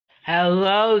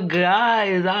Hello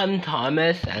guys, I'm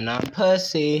Thomas and I'm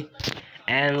Percy,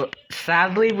 and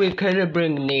sadly we couldn't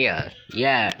bring Nia,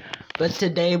 but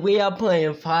today we are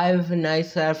playing Five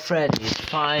Nights at Freddy's,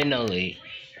 finally.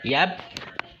 Yep,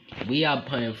 we are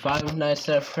playing Five Nights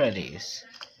at Freddy's.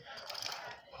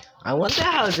 I wonder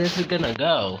how this is gonna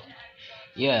go.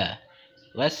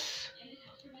 Let's...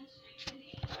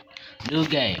 New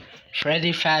game,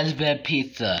 Freddy Fazbear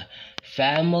Pizza.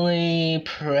 Family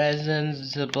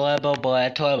presents, blah blah blah.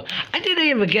 12. I didn't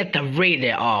even get to read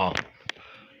it all.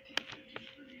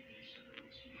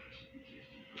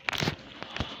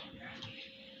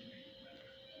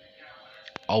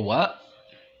 Oh, what?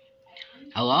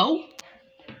 Hello?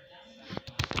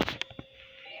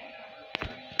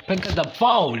 Pick up the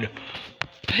phone.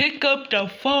 Pick up the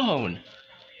phone.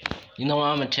 You know what?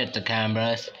 I'm gonna check the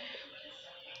cameras.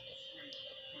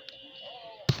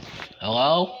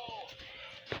 Hello?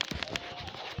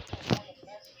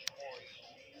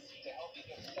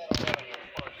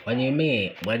 What do you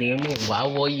mean? What do you mean?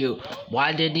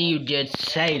 Why did you just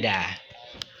say that?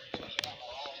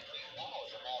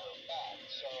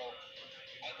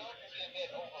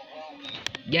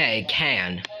 Yeah, it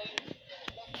can.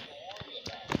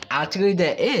 Actually,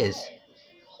 there is.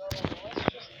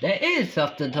 There is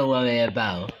something to worry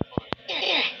about.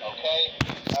 Okay,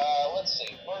 let's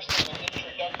see. First, an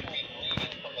introductory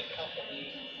greeting from the company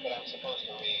that I'm supposed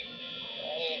to read.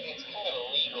 It's kind of a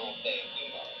legal thing,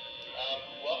 you know.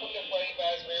 Welcome to Freddy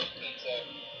Fazbear's Pizza,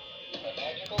 a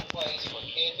magical place for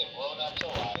kids and grown-ups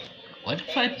alike. What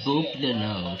if I boop the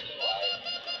nose?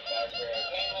 Fazbear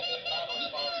Entertainment is not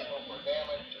responsible for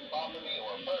damage to property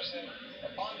or person.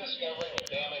 Upon discovering that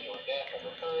damage or death has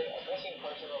occurred, a missing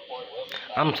person report will be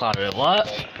filed. I'm sorry, what?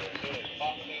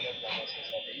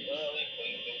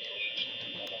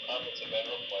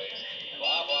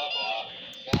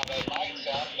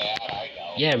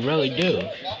 Yeah, really do. Nothing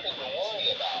to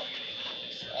worry about.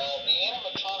 The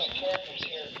animatronic characters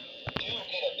here do get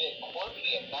a bit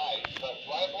quirky at night, but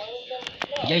do I blame them?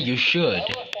 No. Yeah, you should.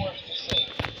 They were forced to sing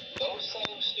those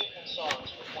same stupid songs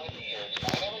for 20 years. I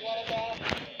never got it down.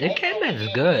 The game is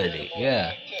good,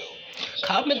 yeah.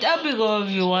 Comment down below if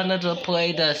you wanted to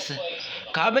play this.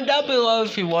 Comment down below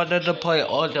if you wanted to play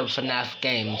all the FNAF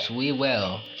games. We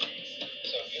will.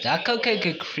 That could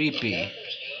get creepy.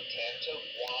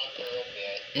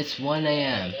 It's 1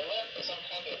 a.m.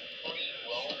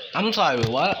 I'm sorry,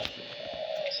 what?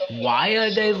 Why are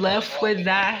they left with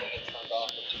that?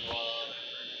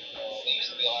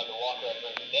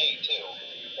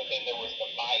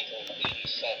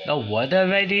 The what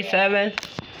of 87?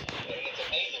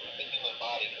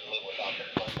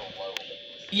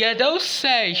 Yeah, don't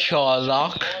say,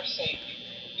 Sherlock.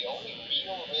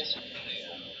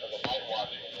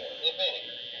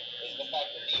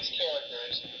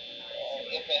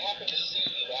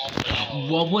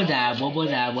 What was that?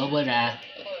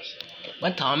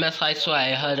 What, Thomas? I swear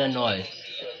I heard a noise.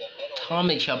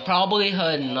 Thomas, you probably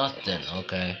heard nothing,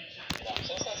 okay?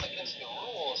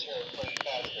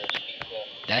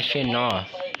 That should not.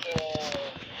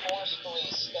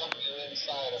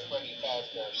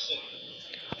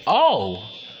 Oh!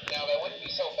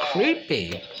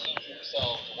 Creepy.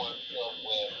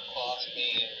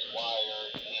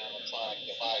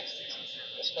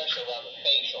 Especially around the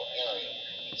facial area.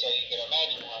 So you can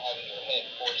imagine how having your head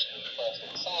forcefully pressed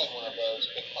inside one of those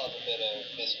could cause a bit of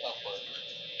discomfort.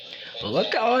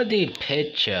 Look at all the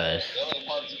pictures. The only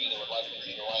parts of you that would like to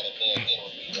see the light of day again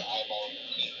would be your eyeballs and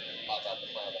teeth that pop out the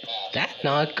front of the mask. That's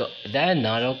not okay. They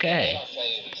don't tell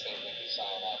you these things when you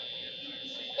sign up.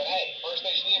 But hey, first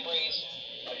station you breeze.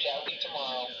 I'll chat with you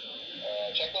tomorrow.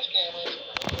 Check those cameras.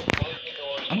 Close the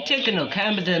doors. I'm checking the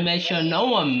camera to make sure no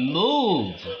one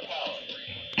moves.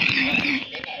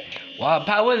 Well,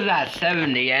 power's at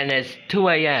 70 and it's 2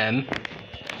 a.m.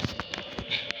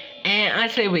 And I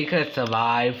say we could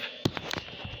survive.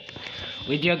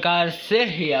 We just gotta sit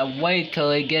here and wait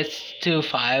till it gets to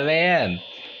 5 a.m.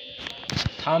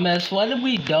 Thomas, what if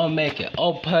we don't make it?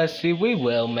 Oh, Percy, we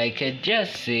will make it.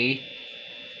 Just see.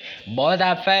 Boy,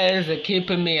 that fat is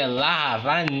keeping me alive.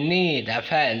 I need that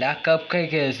fat. That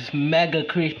cupcake is mega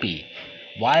creepy.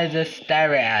 Why is it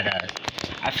staring at us?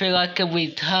 I feel like if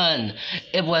we turn,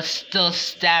 it was still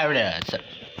staring at us.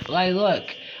 Like, look,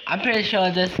 I'm pretty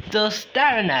sure they're still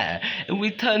staring at us. If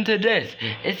we turn to this,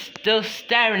 it's still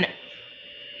staring at...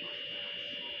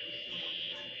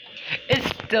 It's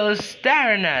still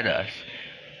staring at us.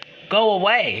 Go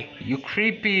away, you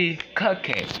creepy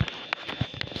cupcake.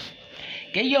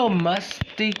 Get your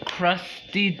musty,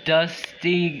 crusty,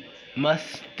 dusty,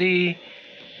 musty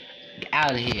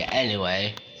out of here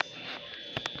anyway.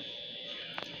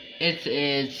 It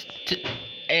is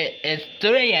it's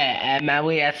 3 a.m. and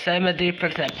we have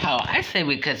 70% power. I say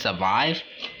we could survive.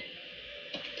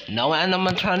 No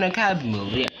animatronic have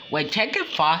moved yet. Wait, check if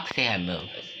Foxy had moved.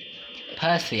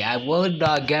 Percy, I will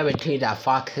not guarantee that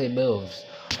Foxy moves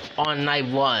on night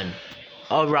 1.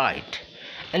 Alright.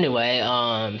 Anyway,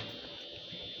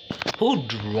 who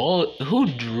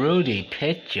drew the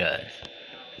pictures?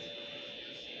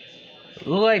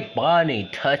 Look like Bonnie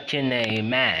touching a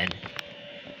man.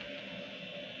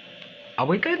 Are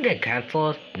we gonna get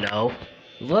cancelled? No.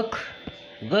 Look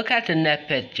at the next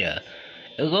picture.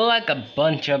 It look like a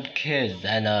bunch of kids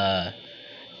and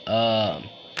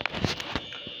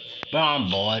brown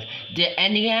board. Did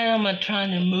any animal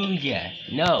trying to move yet?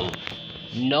 No.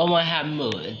 No one have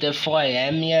moved. Is it 4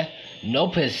 a.m. yet?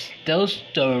 Nope, it's still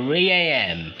 3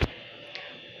 a.m.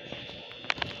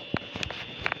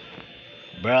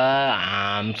 Bruh,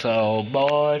 I'm so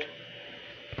bored.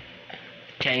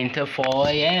 Change to 4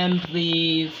 a.m.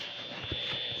 please.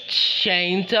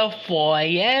 Change to 4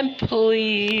 a.m.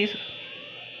 please.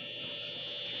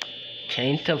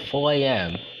 Change to 4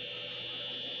 a.m.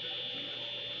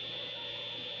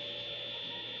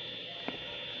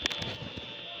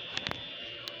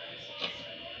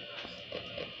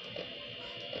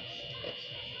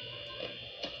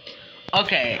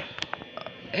 Okay,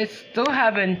 it still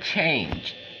haven't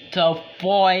changed to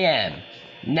 4 a.m.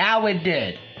 Now it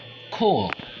did.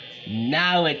 Cool.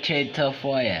 Now it changed to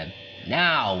 4 a.m.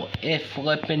 Now it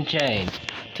flipping changed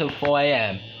to 4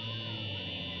 a.m.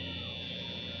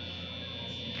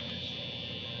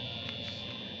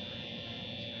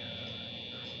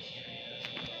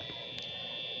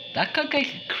 That could get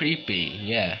creepy,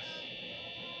 yeah.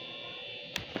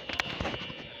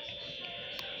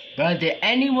 Bro, did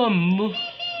anyone move?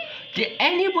 Did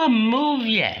anyone move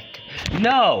yet?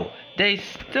 No, they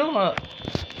still are.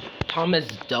 Thomas,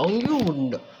 don't you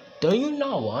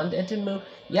not want them to move?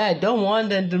 Yeah, I don't want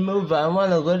them to move, but I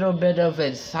want a little bit of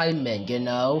excitement, you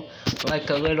know? Like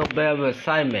a little bit of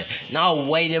excitement. Not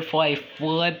waiting for a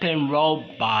flipping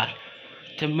robot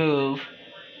to move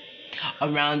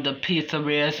around the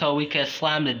pizzeria so we can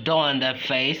slam the door in their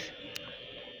face.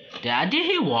 Did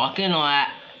he walking or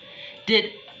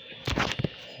did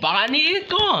Bonnie is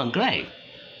gone? Great.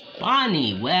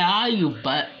 Bonnie, where are you,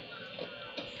 but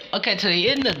okay, so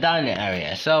you're in the dining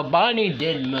area. So Bonnie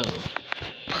did move.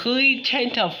 Please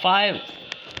change to 5.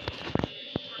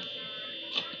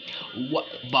 What,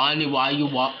 Bonnie? Why you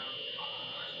walk?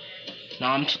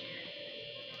 No,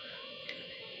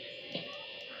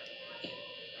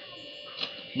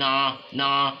 No,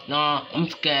 I'm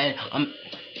scared.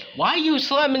 Why are you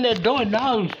slamming the door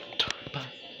now,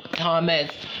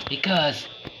 Thomas? Because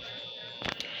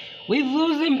we're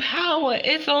losing power.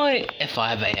 It's only at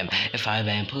 5 a.m. At 5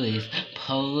 a.m.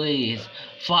 Please,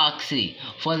 Foxy,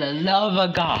 for the love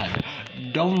of God,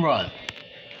 don't run.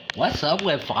 What's up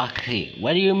with Foxy?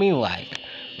 What do you mean, like?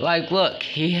 Like, look,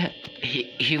 he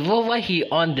looks like he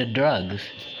on the drugs.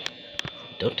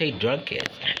 Don't take drug kids.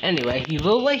 Anyway, he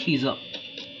looks like he's up.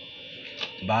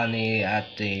 Bonnie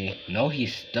no,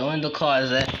 he's still in the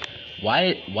closet.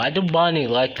 Why do Bonnie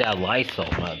like that light so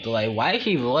much? Like, why is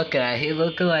he looking at? He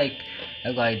looking like,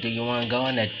 do you want to go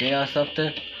on a date or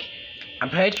something?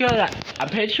 I'm pretty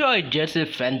sure I just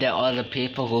offended all the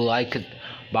people who like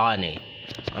Bonnie.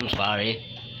 I'm sorry,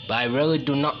 but I really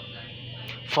do not.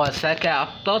 For a second, I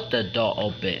thought the door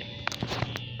opened.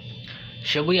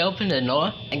 Should we open the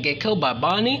door and get killed by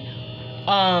Bonnie?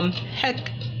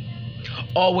 Heck.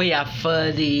 Or we have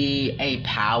 38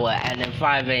 power and then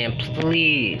 5 a.m.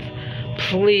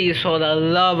 Please, for the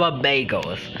love of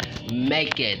bagels,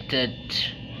 make it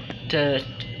to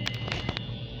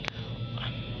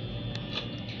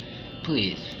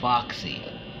please, Foxy,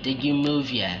 did you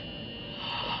move yet?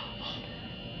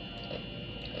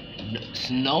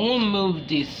 No one moved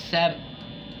except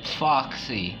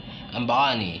Foxy and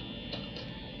Bonnie.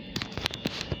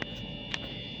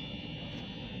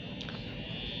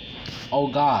 Oh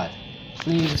God,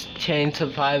 please change to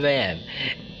 5 a.m.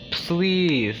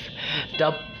 Please.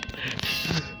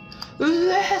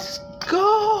 Let's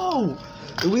go!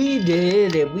 We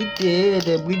did it. Take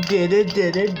that, we did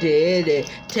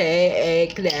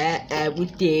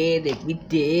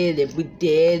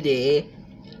it.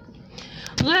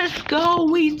 Let's go,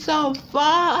 we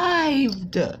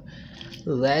survived!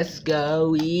 Let's go,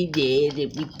 we did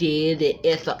it.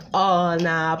 It's an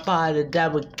all-night party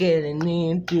that we're getting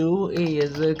into.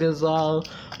 It's looking all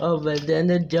over, then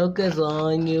the joke is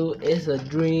on you. It's a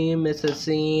dream, it's a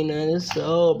scene, and it's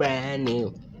so brand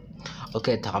new.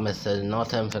 Okay, Thomas said no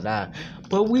time for that.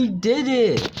 But we did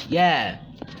it! Yeah.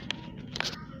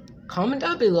 Comment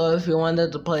down below if you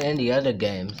wanted to play any other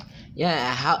games.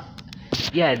 Yeah,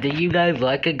 Yeah, did you guys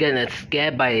like it getting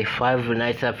scared by Five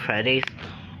Nights at Freddy's?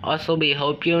 Also, we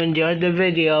hope you enjoyed the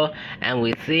video, and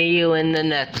we see you in the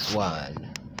next one.